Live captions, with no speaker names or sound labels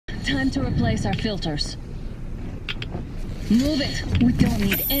time to replace our filters. Move it. We don't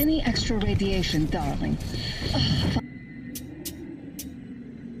need any extra radiation, darling. Ugh.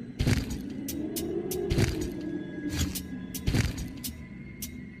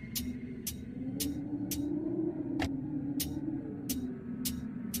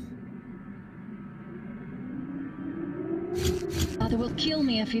 Father will kill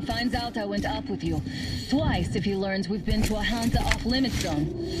me if he finds out I went up with you. Twice if he learns we've been to a Hansa off-limit zone.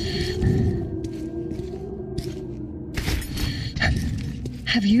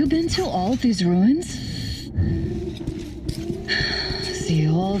 Have you been to all these ruins? See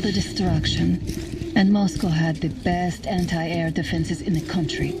all the destruction. And Moscow had the best anti-air defenses in the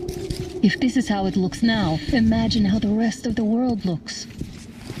country. If this is how it looks now, imagine how the rest of the world looks.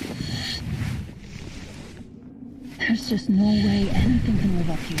 There's just no way anything can live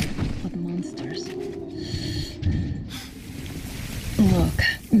up here but monsters. Look,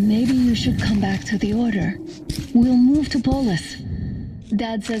 maybe you should come back to the Order. We'll move to Polis.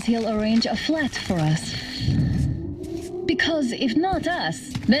 Dad says he'll arrange a flat for us. Because if not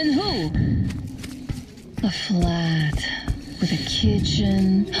us, then who? A flat with a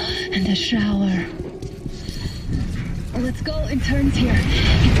kitchen and a shower. Let's go in turns here.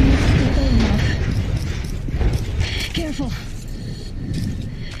 It's not stable enough. Careful.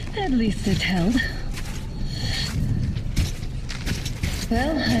 At least it held.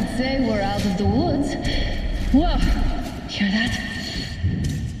 Well, I'd say we're out of the woods. Whoa! Hear that?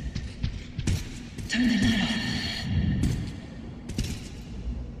 Turn the light off.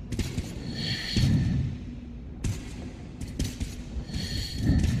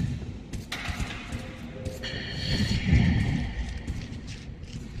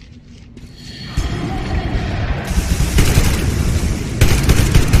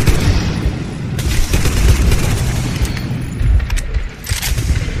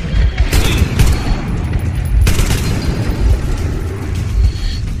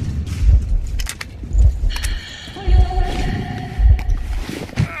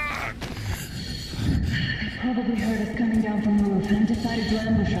 Probably heard us coming down from the roof and decided to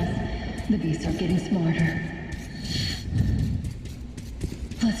ambush us. The beasts are getting smarter.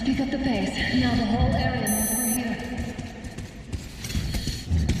 Let's pick up the pace. Now the whole area knows we're here.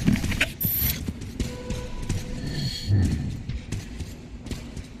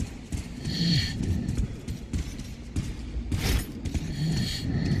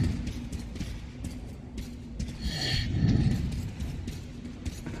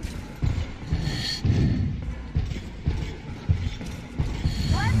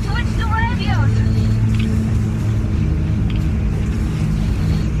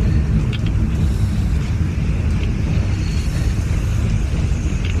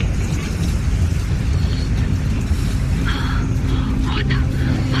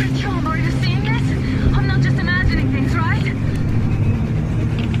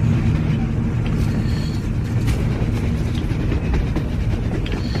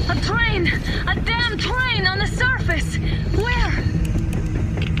 A damn train on the surface! Where?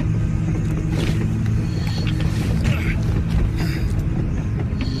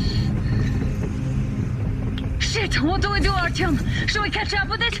 Shit! What do we do, Artyom? Should we catch up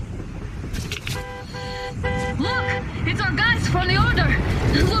with it? Look! It's our guys from the Order!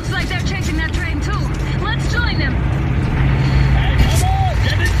 Looks like they're chasing that train too. Let's join them! Hey, come on!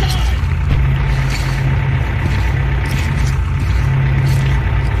 Get inside!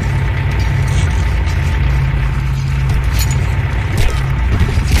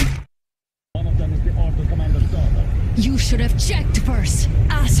 You should have checked first,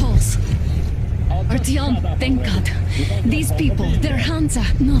 assholes! Artyom, thank God. These people, they're Hansa,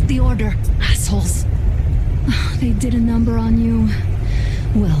 not the Order. Assholes. They did a number on you.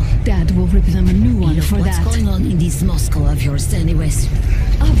 Well, Dad will rip them a new one for that. What's going on in this Moscow of yours, anyways?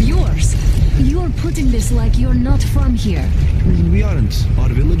 Of yours? You're putting this like you're not from here. We aren't. Our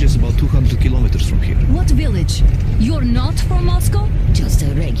village is about 200 kilometers from here. What village? You're not from Moscow? Just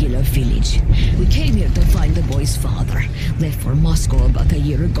a regular village. We came here to find the boy's father. Left for Moscow about a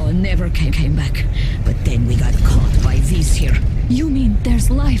year ago and never came back. But then we got caught by these here. You mean there's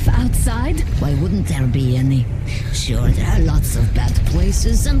life outside? Why wouldn't there be any? Sure, there are lots of bad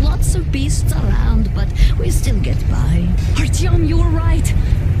places and lots of beasts around, but we still get by. Artyom, you were right.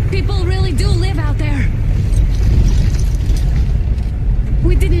 People really do live out there.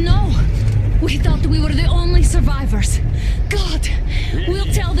 We didn't know. We thought we were the only survivors. God,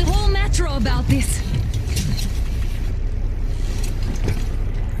 we'll tell the whole metro about this.